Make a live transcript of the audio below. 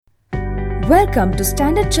Welcome to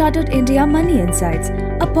Standard Chartered India Money Insights,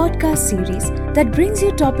 a podcast series that brings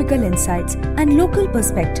you topical insights and local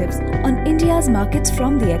perspectives on India's markets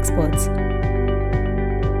from the experts.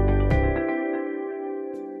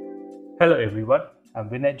 Hello everyone, I'm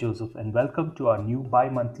Vinay Joseph and welcome to our new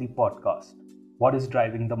bi-monthly podcast, What is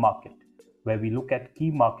Driving the Market, where we look at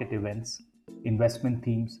key market events, investment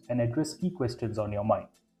themes and address key questions on your mind.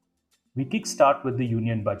 We kickstart with the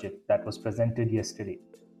Union Budget that was presented yesterday.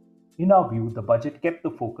 In our view, the budget kept the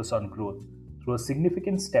focus on growth through a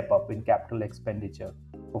significant step up in capital expenditure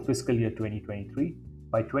for fiscal year 2023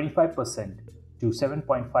 by 25% to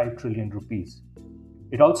 7.5 trillion rupees.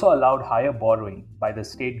 It also allowed higher borrowing by the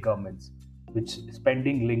state governments, which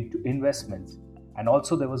spending linked to investments, and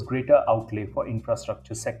also there was greater outlay for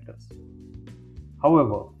infrastructure sectors.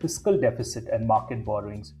 However, fiscal deficit and market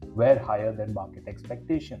borrowings were higher than market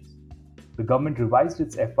expectations. The government revised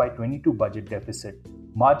its FY22 budget deficit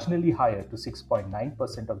marginally higher to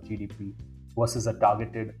 6.9% of GDP versus a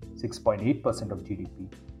targeted 6.8% of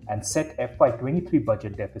GDP and set FY23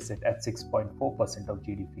 budget deficit at 6.4% of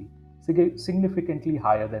GDP, significantly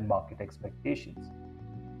higher than market expectations.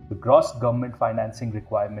 The gross government financing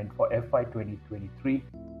requirement for FY 2023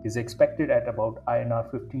 is expected at about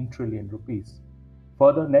INR 15 trillion rupees.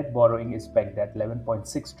 Further net borrowing is pegged at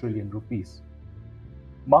 11.6 trillion rupees.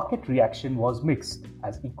 Market reaction was mixed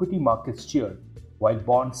as equity markets cheered while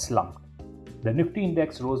bonds slumped. The Nifty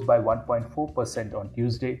index rose by 1.4% on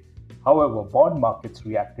Tuesday. However, bond markets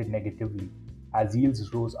reacted negatively as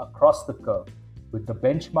yields rose across the curve, with the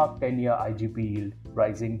benchmark 10-year IGP yield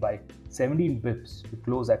rising by 17 bips to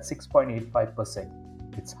close at 6.85%,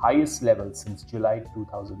 its highest level since July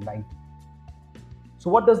 2019.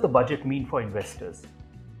 So what does the budget mean for investors?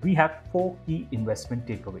 We have four key investment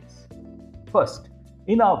takeaways. First,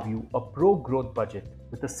 in our view, a pro-growth budget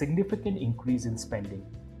with a significant increase in spending,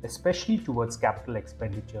 especially towards capital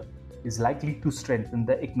expenditure, is likely to strengthen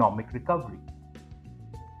the economic recovery.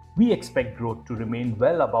 We expect growth to remain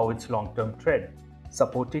well above its long-term trend,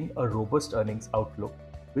 supporting a robust earnings outlook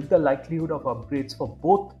with the likelihood of upgrades for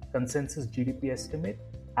both consensus GDP estimate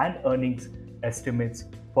and earnings estimates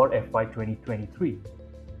for FY 2023.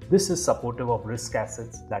 This is supportive of risk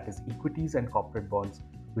assets, that is equities and corporate bonds,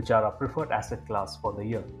 which are our preferred asset class for the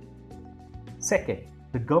year. Second,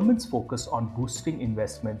 the government's focus on boosting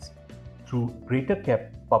investments through greater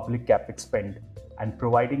public capex spend and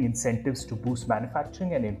providing incentives to boost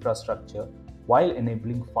manufacturing and infrastructure while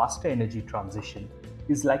enabling faster energy transition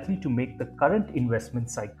is likely to make the current investment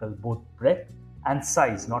cycle both breadth and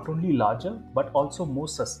size not only larger but also more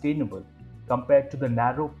sustainable compared to the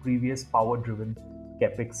narrow previous power-driven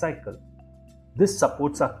capex cycle. This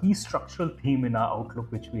supports our key structural theme in our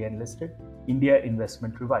outlook which we enlisted, India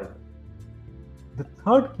Investment Revival. The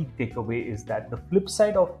third key takeaway is that the flip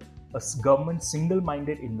side of a government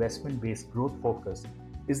single-minded investment-based growth focus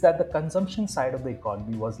is that the consumption side of the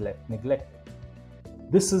economy was left neglected.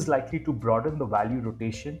 This is likely to broaden the value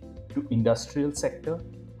rotation to industrial sector,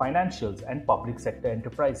 financials and public sector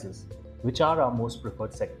enterprises, which are our most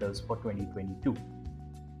preferred sectors for 2022.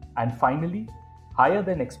 And finally, higher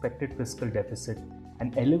than expected fiscal deficit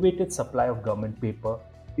and elevated supply of government paper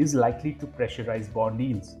is likely to pressurize bond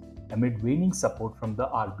yields amid waning support from the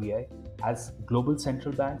RBI as global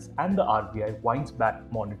central banks and the RBI winds back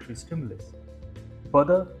monetary stimulus.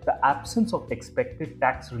 Further, the absence of expected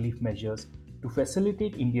tax relief measures to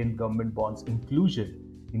facilitate Indian government bonds inclusion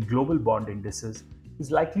in global bond indices is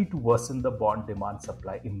likely to worsen the bond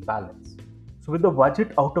demand-supply imbalance. So with the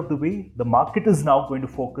budget out of the way, the market is now going to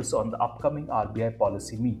focus on the upcoming RBI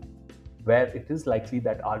policy meet, where it is likely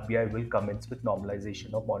that RBI will commence with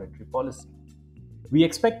normalization of monetary policy. We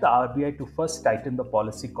expect the RBI to first tighten the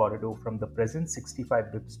policy corridor from the present 65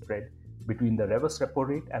 bps spread between the reverse repo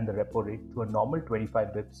rate and the repo rate to a normal 25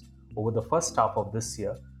 bps over the first half of this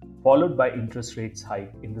year, followed by interest rates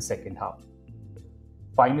hike in the second half.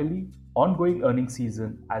 Finally, ongoing earnings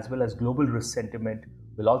season as well as global risk sentiment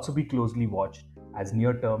will also be closely watched as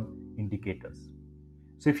near-term indicators.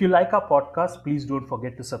 So if you like our podcast, please don't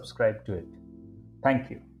forget to subscribe to it. Thank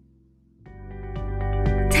you.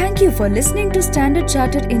 Thank you for listening to Standard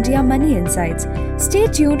Chartered India Money Insights. Stay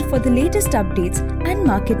tuned for the latest updates and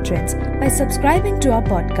market trends by subscribing to our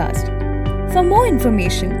podcast. For more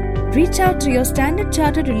information, reach out to your Standard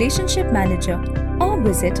Chartered Relationship Manager or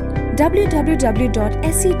visit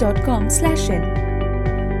www.se.com/in.